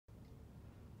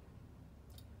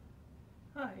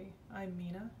Hi, I'm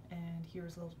Mina, and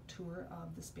here's a little tour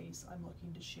of the space I'm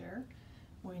looking to share.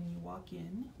 When you walk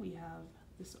in, we have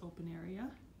this open area,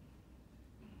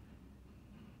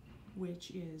 which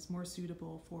is more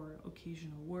suitable for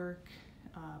occasional work,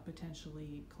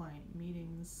 potentially client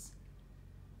meetings,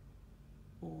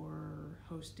 or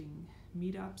hosting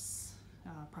meetups.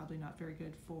 Probably not very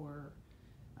good for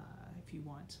if you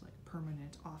want like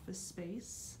permanent office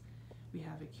space. We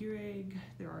have a Keurig.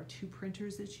 There are 2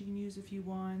 printers that you can use if you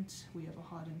want. We have a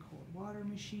hot and cold water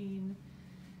machine.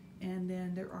 And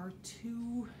then there are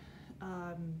 2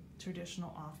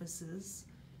 traditional offices.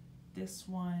 This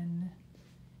one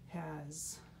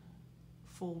has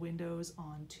full windows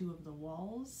on 2 of the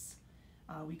walls.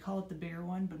 We call it the bare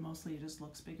one, but mostly it just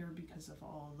looks bigger because of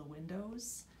all the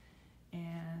windows.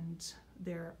 And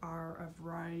there are a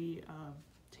variety of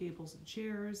tables and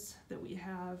chairs that we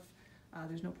have.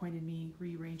 There's no point in me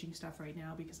rearranging stuff right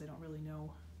now because I don't really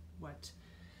know what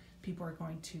people are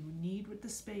going to need with the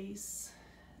space.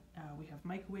 We have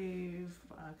microwave,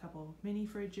 a couple mini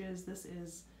fridges. This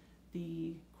is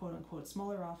the quote-unquote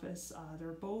smaller office.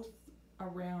 They're both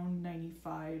around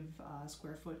 95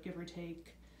 square foot, give or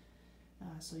take.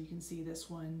 So you can see this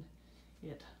one,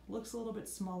 it looks a little bit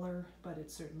smaller, but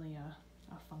it's certainly a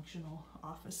functional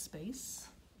office space.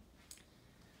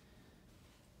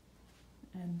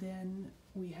 And then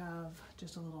we have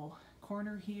just a little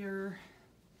corner here,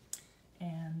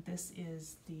 and this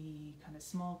is the kind of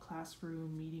small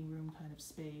classroom, meeting room kind of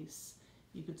space.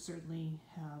 You could certainly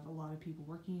have a lot of people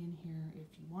working in here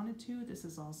if you wanted to. This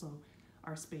is also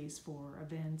our space for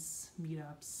events,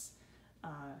 meetups.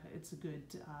 It's a good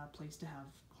place to have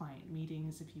client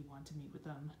meetings if you want to meet with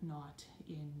them, not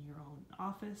in your own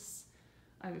office.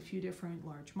 I have a few different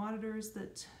large monitors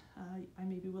that I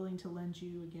may be willing to lend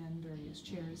you. Again, various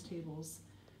chairs, tables.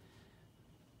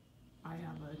 I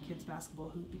have a kids basketball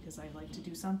hoop because I like to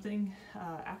do something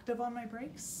active on my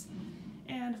breaks.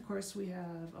 And of course we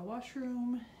have a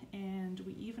washroom, and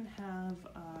we even have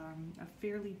a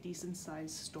fairly decent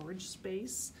sized storage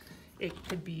space. It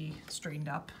could be straightened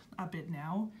up a bit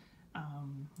now,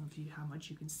 how much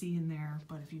you can see in there,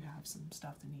 but if you have some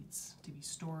stuff that needs to be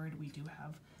stored, we do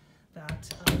have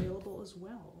that available as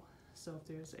well. So if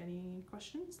there's any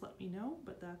questions, let me know,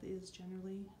 but that is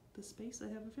generally the space I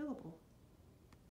have available.